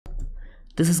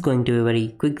This is going to be a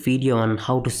very quick video on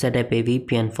how to set up a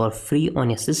VPN for free on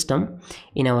your system.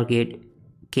 In our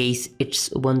case it's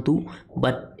Ubuntu,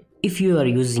 but if you are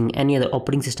using any other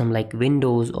operating system like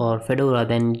Windows or Fedora,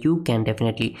 then you can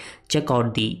definitely check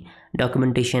out the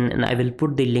documentation, and I will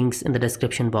put the links in the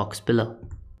description box below.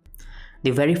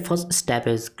 The very first step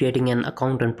is creating an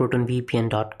account on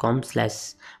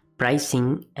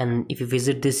protonvpn.com/pricing, and if you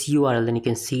visit this URL, then you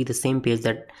can see the same page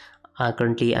that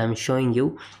currently I am showing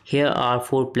you. Here are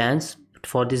 4 plans.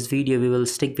 For this video we will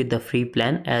stick with the free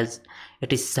plan as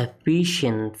it is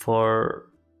sufficient for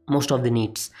most of the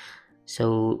needs.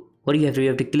 So what you have to do, you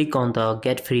have to click on the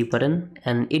get free button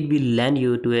and it will land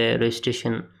you to a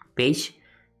registration page.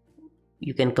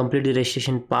 You can complete the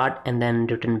registration part and then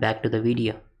return back to the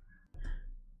video.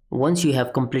 Once you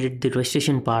have completed the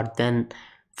registration part, then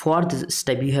for this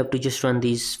step you have to just run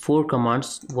these 4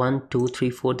 commands, 1 2 3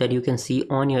 4, that you can see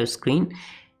on your screen,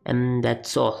 and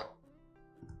that's all.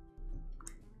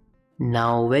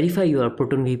 Now verify your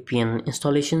Proton VPN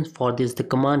installation. For this the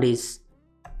command is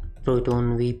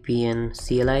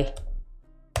protonvpn-cli.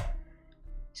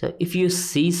 So if you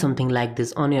see something like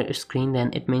this on your screen,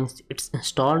 then it means it's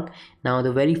installed. Now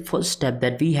the very first step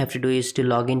that we have to do is to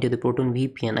log into the Proton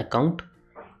VPN account.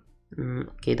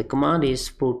 Okay, the command is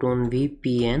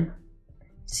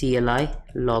protonvpn-cli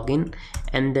login,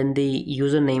 and then the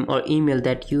username or email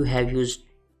that you have used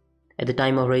at the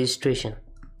time of registration.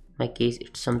 In my case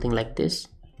it's something like this.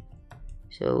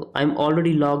 So I'm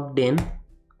already logged in,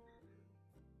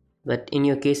 but in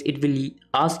your case it will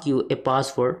ask you a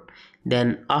password.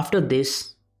 Then after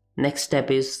this, next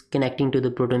step is connecting to the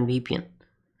Proton VPN.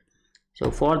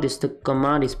 So for this the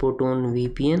command is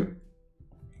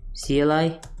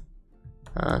protonvpn-cli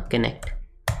connect.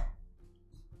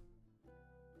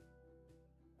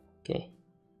 Okay,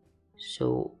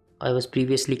 so I was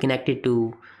previously connected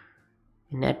to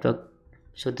a network,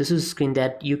 so this is a screen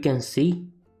that you can see.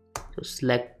 So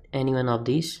select any one of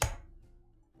these.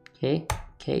 Okay,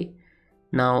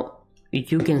 now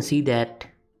you can see that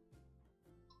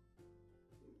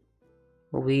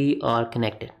we are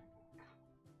connected.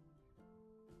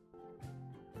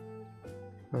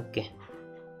 Okay,